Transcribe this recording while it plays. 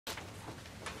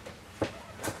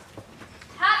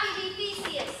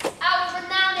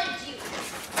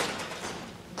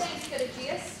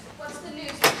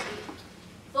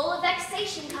Full of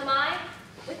vexation come I,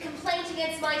 with complaint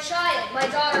against my child, my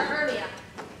daughter Hermia.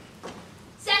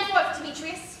 Stand forth,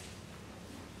 Demetrius.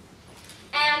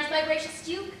 And, my gracious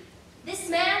Duke, this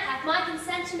man hath my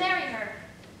consent to marry her.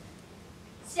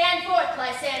 Stand forth,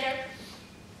 Lysander.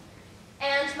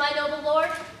 And, my noble lord,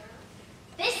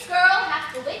 this girl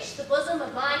hath bewitched the bosom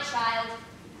of my child.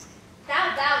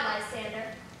 Thou, Lysander,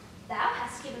 thou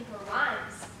hast given her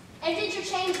rhymes, and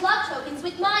interchanged love tokens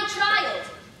with my child.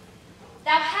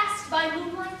 Thou hast by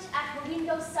moonlight at her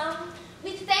window sung,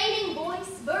 with feigning voice,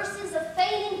 verses of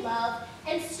feigning love,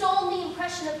 and stole the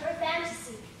impression of her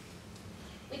fantasy.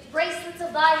 With bracelets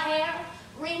of thy hair,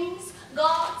 rings,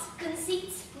 gauds,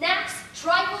 conceits, naps,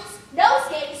 trifles,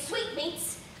 nosegays,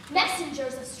 sweetmeats,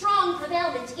 messengers of strong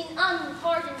prevailment in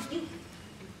unpardoned youth.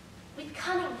 With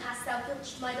cunning hast thou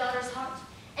filched my daughter's heart,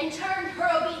 and turned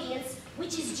her obedience,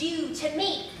 which is due to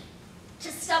me, to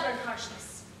stubborn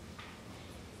harshness.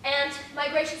 And, my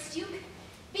gracious Duke,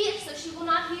 be it so she will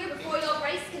not hear before your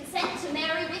grace consent to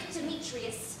marry with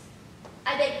Demetrius,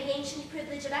 I beg the ancient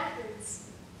privilege of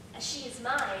Athens. As she is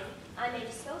mine, I may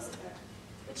dispose of her,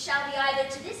 which shall be either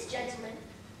to this gentleman,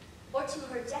 or to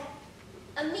her death,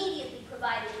 immediately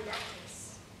provided in that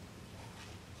case.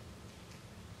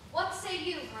 What say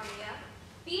you, Hermia?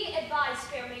 Be advised,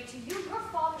 fair maid, to you your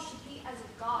father should be as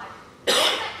a god, one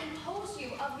that imposed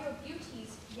you of your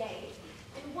beauties, yea,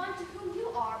 and one to whom you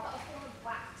are but a form of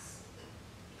wax,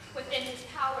 within his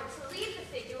power to leave the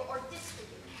figure or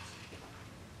disfigure it.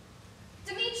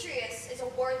 Demetrius is a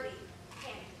worthy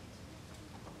candidate.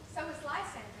 So is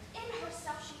Lysander. In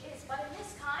herself she is, but in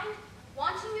this kind,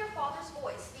 wanting your father's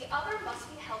voice, the other must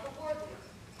be held the worthier.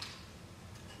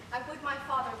 I would my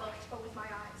father looked, but with my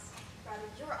eyes. Rather,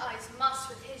 your eyes must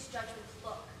with his judgment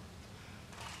look.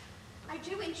 I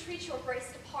do entreat your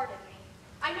grace to pardon me.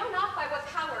 I know not by what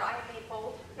power I have made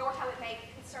bold, nor how it may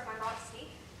concern my modesty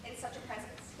in such a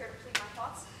presence, here to plead my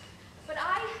thoughts. But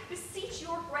I beseech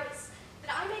your grace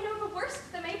that I may know the worst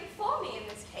that may befall me in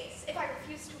this case, if I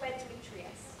refuse to wed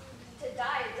Demetrius. To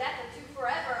die a death or two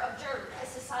forever abjure a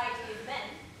society of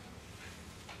men.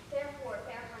 Therefore,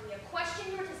 fair Hermia,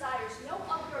 question your desires, no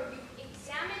other you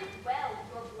examine well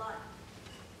your blood.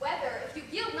 Whether, if you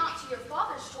yield not to your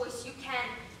father's choice, you can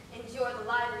endure the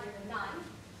library of the nun.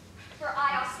 For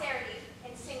I, austerity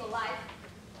and single life,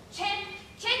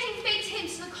 chanting fate's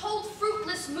hymns to the cold,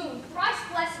 fruitless moon, thrice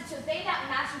blessed to they that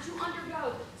master to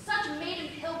undergo such maiden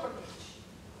pilgrimage.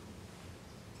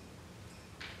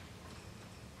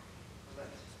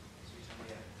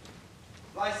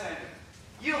 Lysander,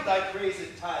 yield thy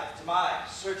praised tithe to my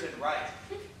certain right.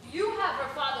 You have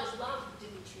her father's love,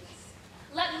 Demetrius.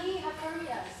 Let me have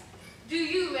Hermia's. Do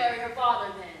you marry her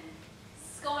father, then?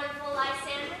 Scornful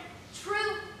Lysander,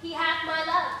 true, he hath my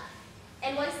love,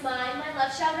 and what is mine, my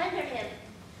love shall render him.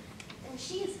 And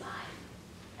she is mine,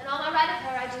 and all my right of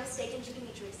her I do estate into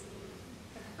Demetrius.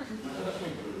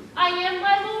 I am,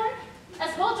 my lord,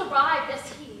 as well derived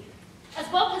as he,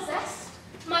 as well possessed.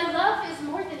 My love is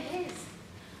more than his.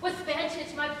 With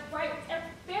vantage, my bright,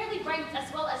 fairly ranked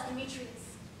as well as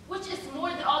Demetrius, which is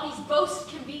more than all these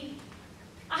boasts can be.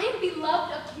 I am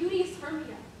beloved of beauteous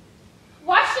Hermia.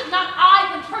 Why should not I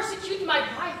then persecute my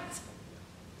right?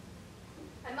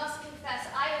 I must confess,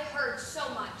 I have heard so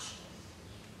much.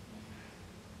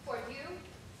 For you,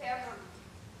 fair Hermia,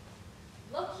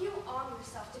 look you on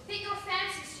yourself to fit your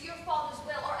fancies to your father's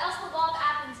will, or else the law of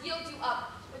Athens yield you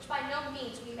up, which by no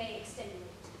means we may extenuate.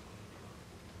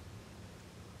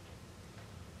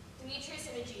 Demetrius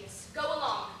and Aegeus, go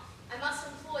along. I must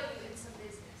employ you in some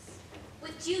business.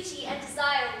 With duty and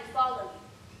desire we follow you.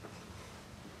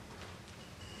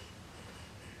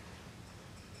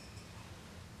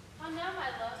 How now, my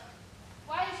love?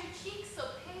 Why is your cheek so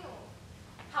pale?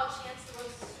 How chance the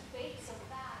roses to fade so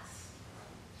fast?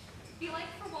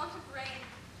 Belike for want of rain,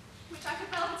 which I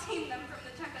could well tame them from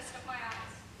the tempest of my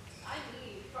eyes. I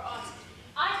need, for aught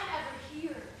I can ever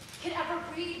hear, can ever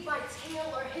read by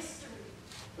tale or history.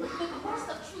 The course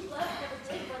of true love never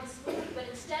did run smooth, but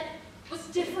instead was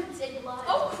different in blood.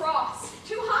 Oh, cross!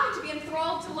 Too high to be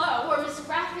enthralled to low. Or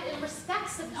misrapid in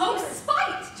respects of years. Oh,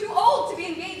 spite! Too old to be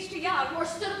engaged to young. Or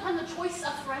stood upon the choice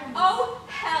of friends. Oh,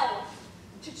 hell!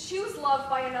 To choose love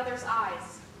by another's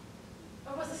eyes.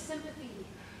 Or was a sympathy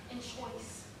in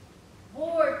choice?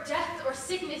 War, death, or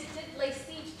sickness did lay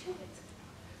siege to it.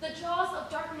 The jaws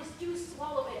of darkness do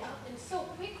swallow it up, and so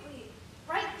quickly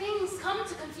bright things come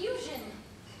to confusion.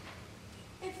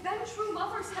 If then true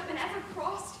lovers have been ever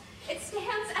crossed, it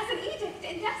stands as an edict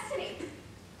in destiny.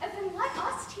 And then let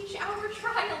us teach our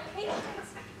trial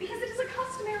patience, because it is a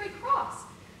customary cross,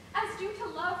 as due to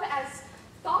love as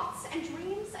thoughts and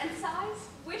dreams and sighs,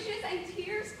 wishes and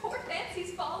tears, poor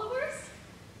fancies fall.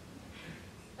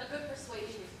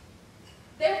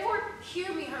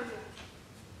 hear me, Hermia.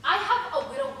 I have a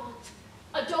widow aunt,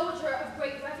 a dowager of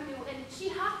great revenue, and she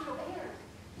hath no heir.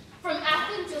 From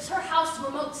Athens is her house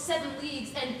remote 7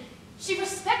 leagues, and she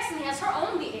respects me as her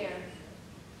only heir.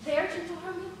 There, gentle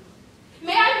Hermia,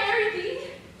 may I marry thee?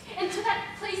 And to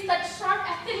that place that sharp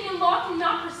Athenian law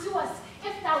cannot pursue us.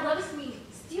 If thou lovest me,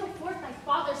 steal forth thy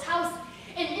father's house,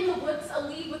 and in the woods a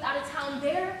league without a town,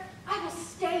 there I will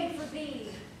stay for thee.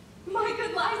 My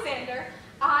good Lysander,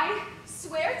 I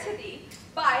swear to thee,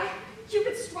 by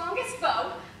Cupid's strongest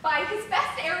bow, by his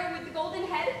best arrow with the golden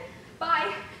head,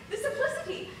 by the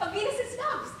simplicity of Venus's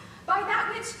doves, by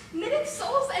that which knitteth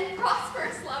souls and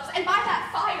prosperous loves, and by that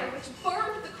fire which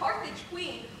burned the Carthage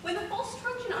queen when the false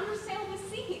Trojan under sail was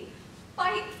seen,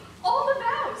 by all the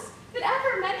vows that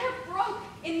ever men have broke,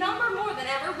 in number more than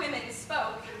ever women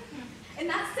spoke. In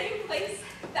that same place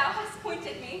thou hast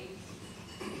pointed me,